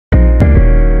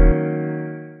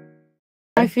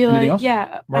I feel Anything like, else?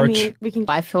 yeah, I Merch. mean, we can.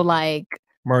 I feel like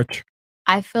Merch.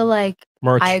 I feel like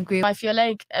Merch. I agree. I feel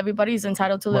like everybody's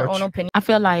entitled to their Merch. own opinion. I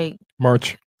feel like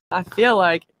Merch. I feel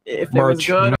like if it was Merch.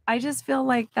 good, I just feel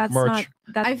like that's Merch. not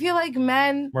that. I feel like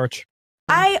men. Merch.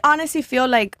 I honestly feel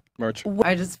like. Merch.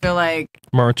 I just feel like.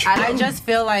 Merch. I just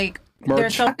feel like. There's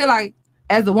Merch. so, I feel like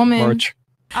as a woman. Merch.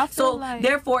 I feel So like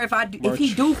therefore, if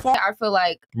he do fall, I feel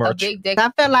like a Merch. big dick. I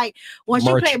feel like once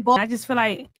you Merch. play ball, I just feel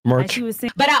like Merch. she was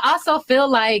saying. But I also feel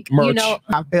like Merch. you know.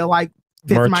 I feel like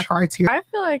this Merch. is my criteria. I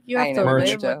feel like you I have ain't to never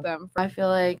live been with them. I feel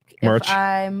like Merch. if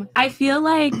I'm. I feel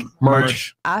like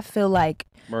Merch. I feel like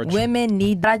Merch. women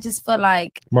need. But I just feel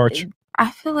like. Merch.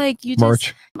 I feel like you just.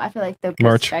 Merch. I feel like the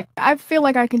Merch. perspective. I feel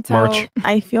like I can tell. Merch.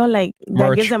 I feel like that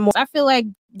Merch. gives them more. I feel like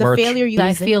the Merch. failure you.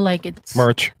 I feel like it's.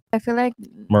 Merch. I feel like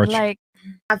Merch. like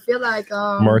I feel like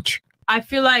Merch. I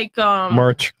feel like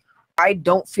Merch. I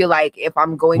don't feel like if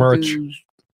I'm going Merch. to.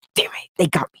 Damn it, they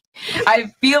got me.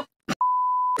 I feel.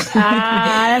 that's it.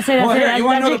 That's Well, it. here, you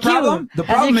want to know the That's your cue. problem? The That's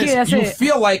your problem cue, is that's you it.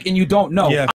 feel like and you don't know.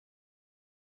 Yeah.